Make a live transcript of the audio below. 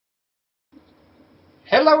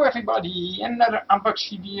Hello everybody, another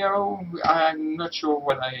unbox video. I'm not sure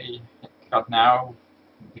what I got now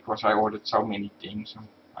because I ordered so many things.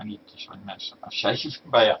 I need to show save,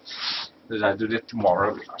 but yeah, I do that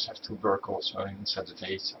tomorrow because I have to work also on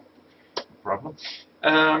Saturday, so no problem.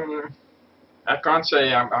 I can't say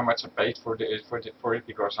how much I paid for it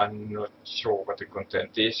because I'm not sure what the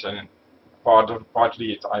content is, and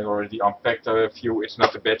partly it I already unpacked a few. It's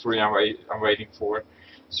not the battery I'm waiting for,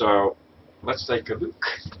 so let's take a look.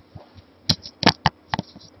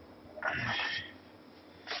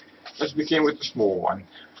 Let's begin with the small one.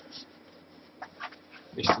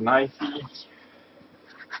 Mr. Knifey.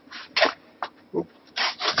 Oop,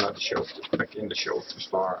 not the show. Back in the show to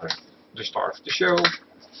start. The start of the show.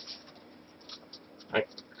 I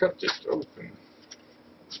cut it open.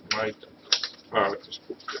 Right. Oh, it is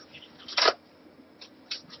cooked.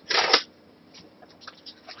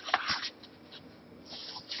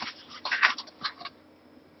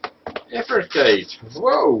 Evercade.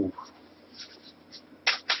 Whoa.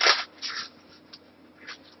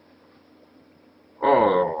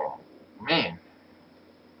 Oh man.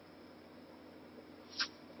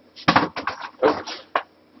 Oh.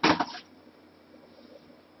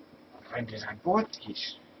 When did I bought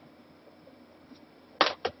these?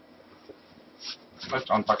 Let's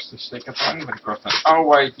unbox the second one because oh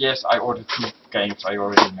wait, yes, I ordered 2 games. I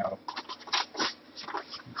already know.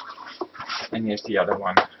 And here's the other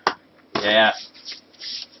one. Yeah.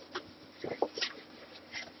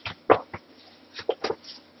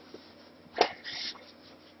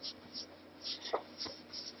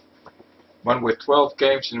 One with 12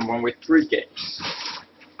 games and one with 3 games.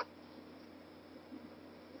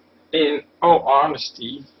 In all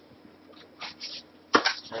honesty,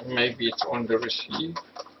 maybe it's on the receipt.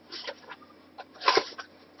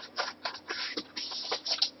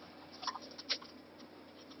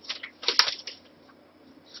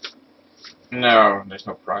 No, there's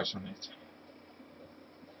no price on it.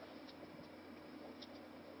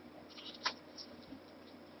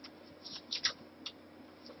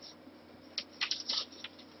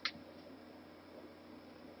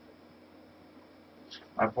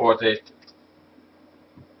 I bought it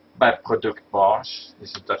by Product Boss.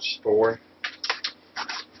 It's a Dutch store.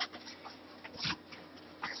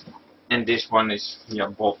 And this one is via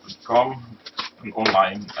bol.com, an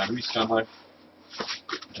online reseller.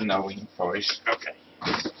 No invoice. Okay.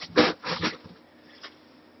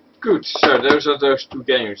 Good. So those are those 2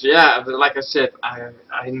 games. Yeah, like I said, I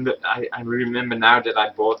remember now that I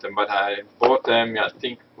bought them, but I bought them I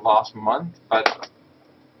think last month. But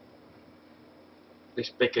this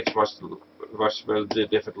package was well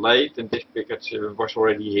delivered late, and this package was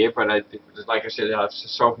already here. But like I said, I have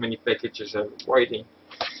so many packages waiting.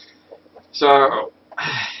 So.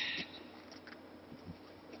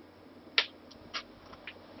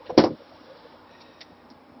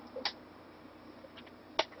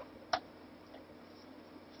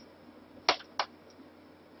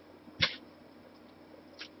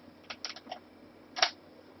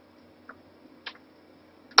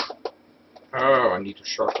 Oh, I need to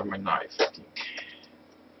sharpen my knife, I think.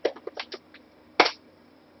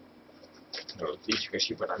 Well, at least you can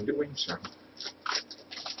see what I'm doing, so.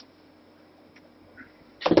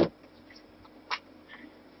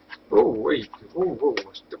 Oh, wait. Oh,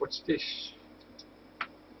 what's this?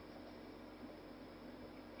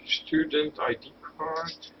 Student ID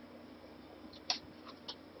card.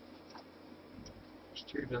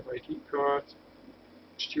 Student ID card.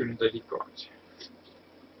 Student ID card.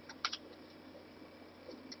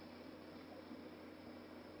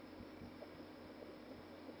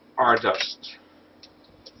 R-dust.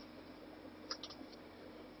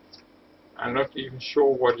 I'm not even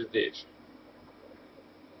sure what it is.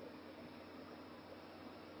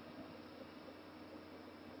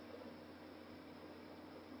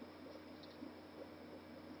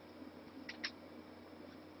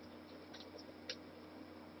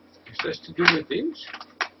 Is this to do with this?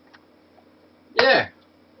 Yeah.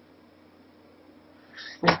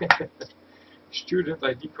 Student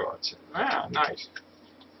ID cards. Ah, nice.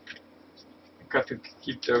 I got to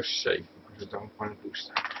keep those safe because I don't want to lose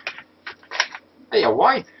them. They are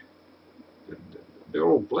white. They're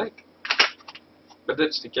all black. But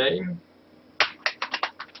that's the game.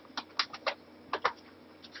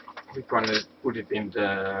 We're gonna put it in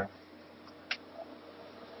the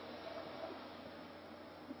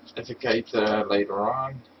certificate later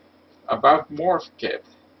on. About Morphcat.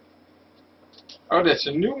 Oh, that's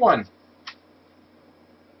a new one.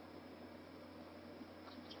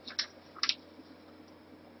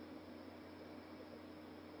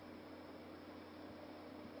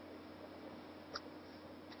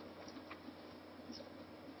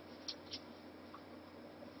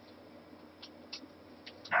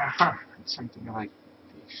 Aha, it's something like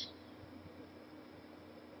this.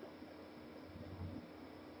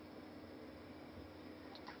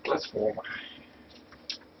 Platformer.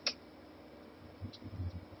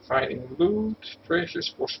 Finding loot,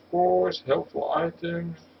 treasures for spores, helpful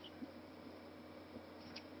items.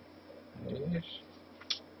 Yes.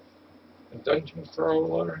 A dungeon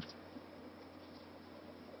crawler.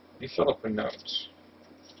 Developer notes.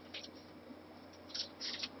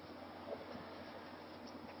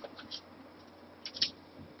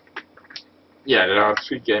 Yeah, there are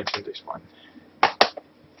 3 games in this one.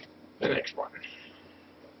 The next one.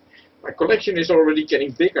 My collection is already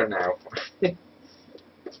getting bigger now.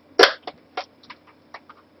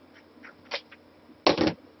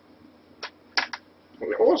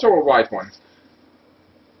 Also a white one.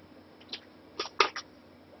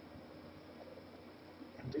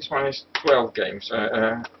 This one is 12 games.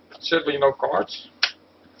 Sadly no cards.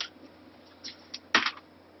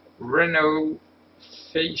 Renovation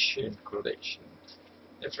collection.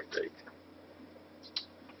 Evercade.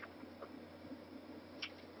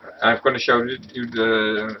 I'm going to show you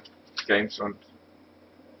the games on.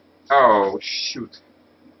 Oh shoot!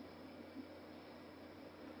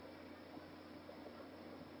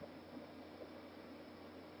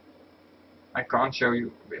 I can't show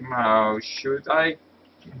you. Oh shoot!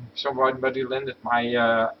 Somebody landed my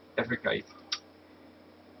evercade.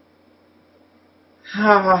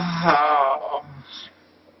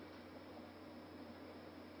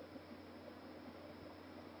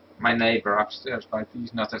 My neighbor upstairs, but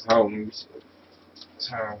he's not at home.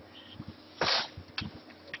 So.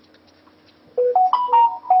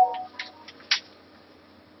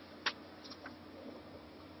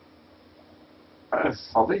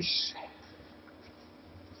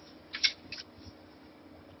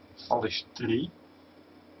 Vallis 3.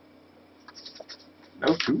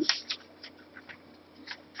 No 2.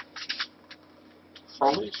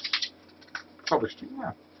 Vallis 3,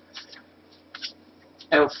 ja.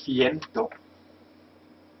 El Viento.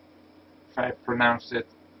 If I pronounced it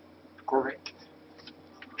correct.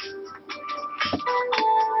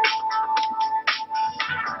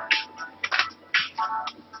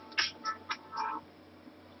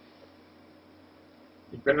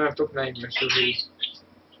 Ik ben aan het opnemen, sorry.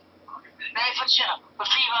 Nee, Marcel. Wat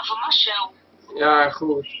vind je wel van Marcel? Ja,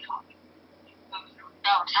 goed.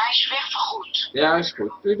 Nou, want hij is weg voorgoed. Ja, is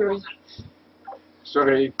goed. Doei doei.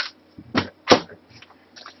 Sorry.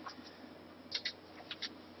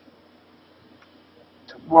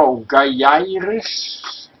 Wow,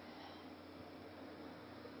 Gaiaris.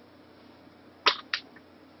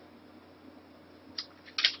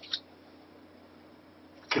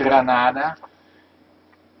 Granada.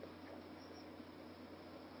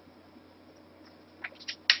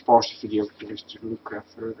 Pause the video please to look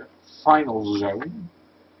further. Final Zone.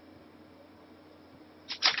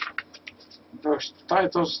 Those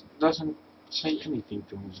titles doesn't say anything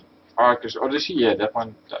to me. Arcus Odyssey, yeah, that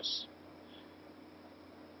one does.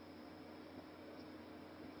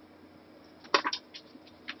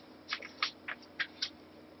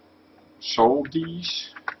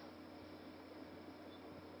 Soldies.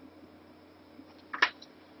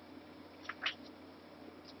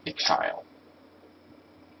 Exile.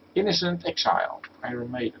 Innocent Exile.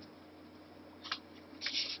 Iron Maiden.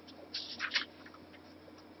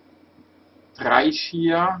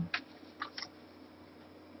 Tricia.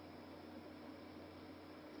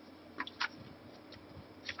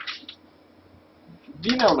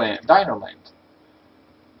 Dinoland.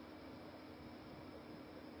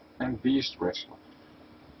 And Beast Wrestler.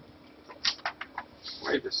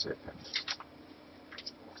 Wait a second.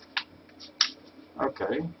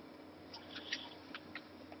 Okay.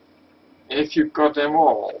 If you got them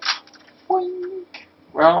all. Boing.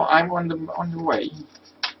 Well, I'm on the way.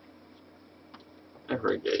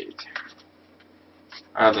 Evercade.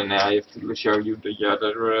 I don't know, I have to show you the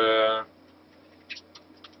other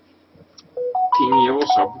thingy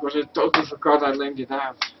also, because I totally forgot I linked it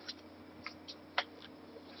out.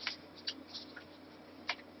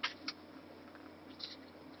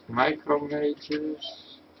 Micro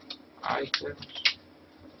mages, items,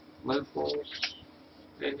 levels,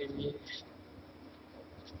 enemies,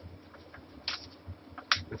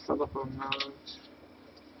 developer nodes,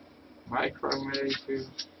 micro mages,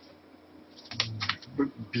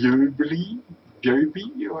 Bubly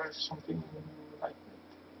or something like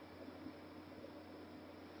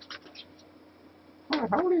that. Oh,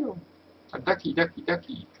 how are you? A ducky.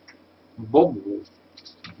 Bobble.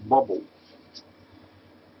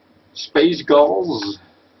 Space Gulls.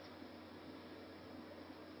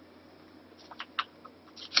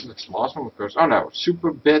 That's the last one, of course. Oh no,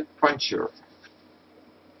 Super Bad Puncher.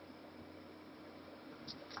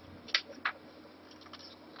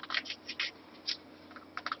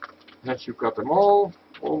 Have you got them all?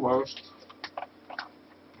 Almost.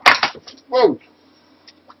 Whoa!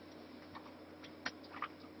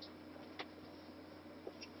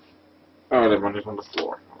 Oh, that one is on the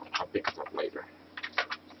floor. I'll pick it up later.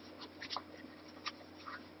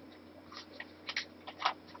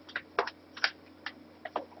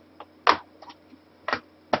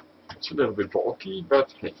 It's a little bit bulky,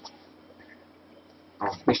 but hey.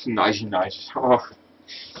 Oh, Mr. Nicey Nice. Oh.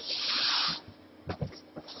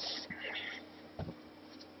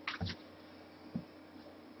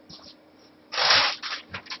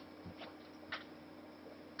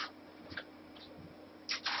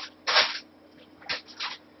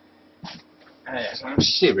 Yes, I'm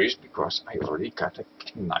serious because I already got a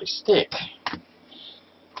nice stick.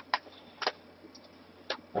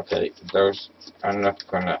 Okay, those are not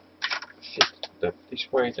gonna fit that this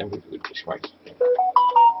way, then we do it this way.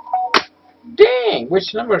 Dang,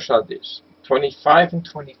 which numbers are these? 25 and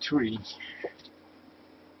 23.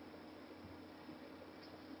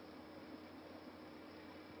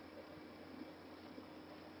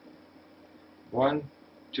 One,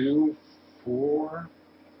 2, 4,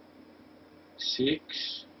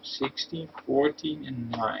 6, 16, 14,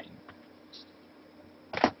 and 9.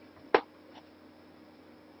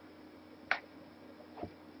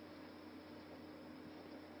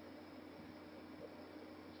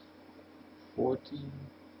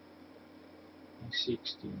 And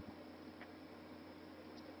 16.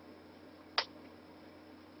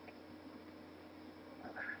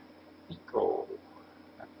 Pico,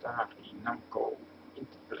 Atari, Namco,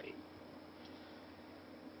 Interplay.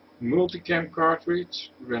 Multicam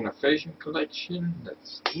cartridge, renovation collection,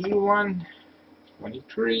 that's the one,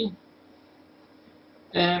 23.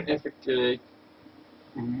 And evercade,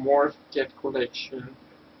 morph cat collection,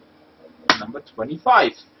 number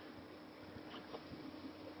 25.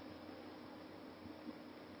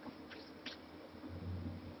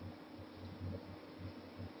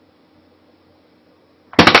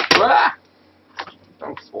 Ah!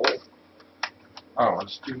 Don't fall. Oh, the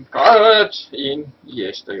student cards in.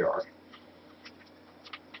 Yes, they are.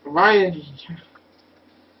 Why?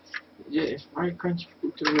 Yes, why can't you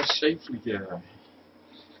put them safely there?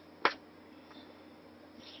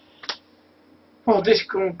 Well, this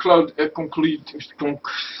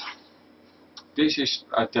this is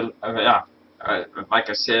yeah. Like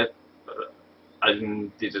I said,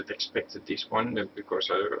 didn't expect this one because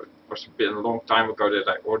it was a long time ago that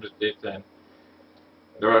I ordered it, and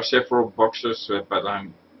there are several boxes, but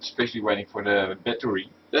I'm especially waiting for the battery.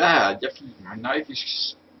 Ah, Jeffy, my knife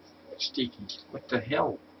is sticky. What the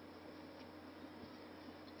hell?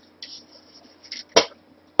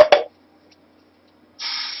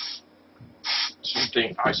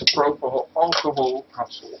 Something isopropyl alcohol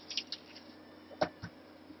capsule.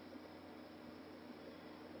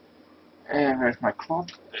 And where's my clock?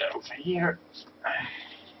 Over here.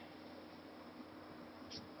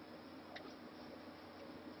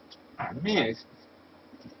 Oh man,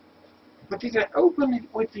 what did I open it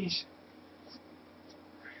with this?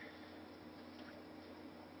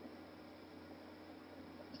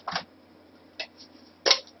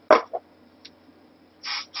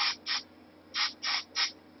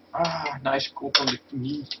 Ah, nice cool on the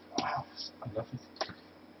knee. Wow, I love it.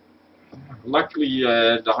 Luckily,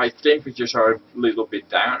 the high temperatures are a little bit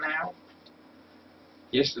down now.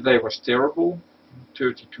 Yesterday was terrible,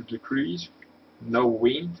 32 degrees, no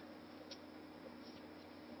wind.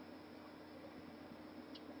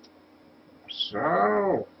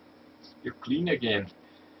 So, you're clean again.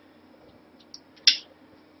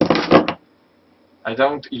 I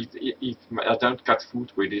don't I don't cut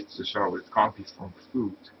food with it, so it can't be from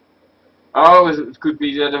food. Oh, it could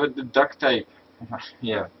be the duct tape.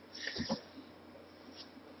 Yeah.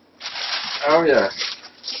 Oh yeah.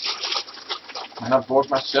 And I bought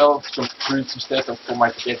myself some fruits instead of for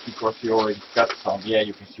my cat because he already got some. Yeah,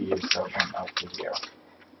 you can see it out here.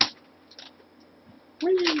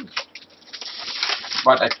 Whee!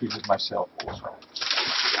 But I treat it myself also.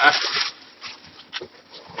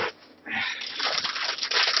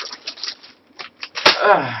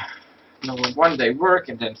 One day work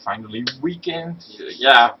and then finally weekend.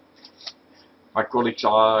 Yeah, my colleagues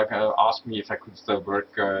asked me if I could still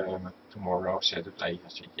work tomorrow, Saturday. I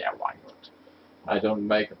said, yeah, why not? I don't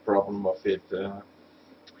make a problem of it.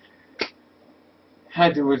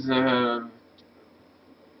 I do it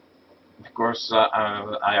because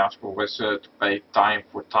I ask always to pay time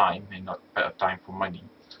for time and not pay time for money.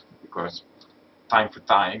 Because time for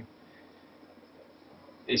time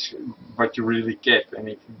is what you really get, and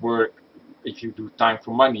if you do time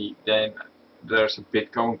for money, then there's a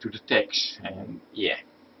bit going to the tax, and yeah.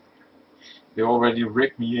 They already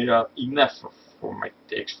ripped me enough for my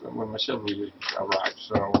tax when my salary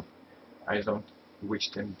arrives, so I don't wish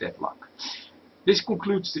them that luck. This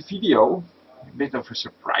concludes the video. A bit of a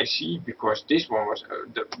surprisey because this one was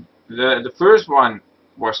the first one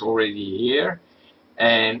was already here,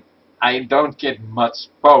 and I don't get much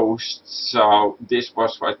post, so this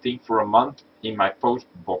was I think for a month in my post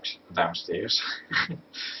box downstairs.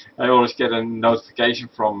 I always get a notification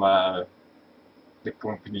from the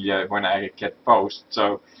company when I get post,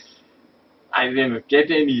 so I didn't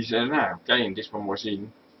get any. So no, okay, and this one was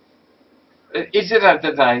in. Is it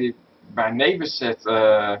that my neighbor said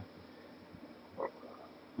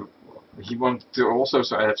he wanted to also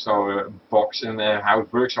have a box and how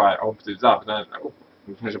it works, so I opened it up and oh,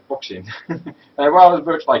 there's a box in. Well, it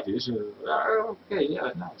works like this. Okay,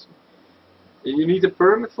 yeah, nice. You need a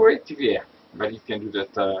permit for it? Yeah, but you can do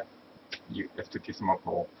that. You have to give them a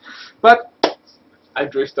call. But I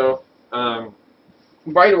drift off.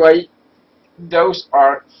 By the way, those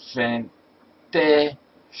are fantastic.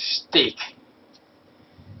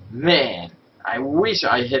 Man, I wish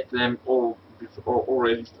I had them all before,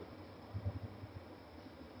 already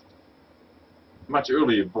much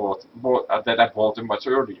earlier that I bought them much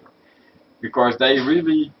earlier, because they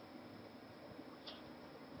really,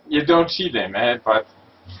 you don't see them, but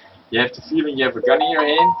you have the feeling you have a gun in your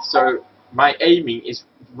hand, so my aiming is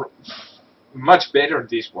much better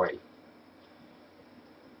this way.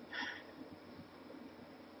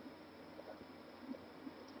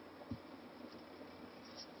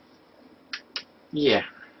 Yeah,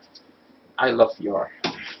 I love VR.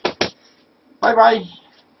 Bye bye.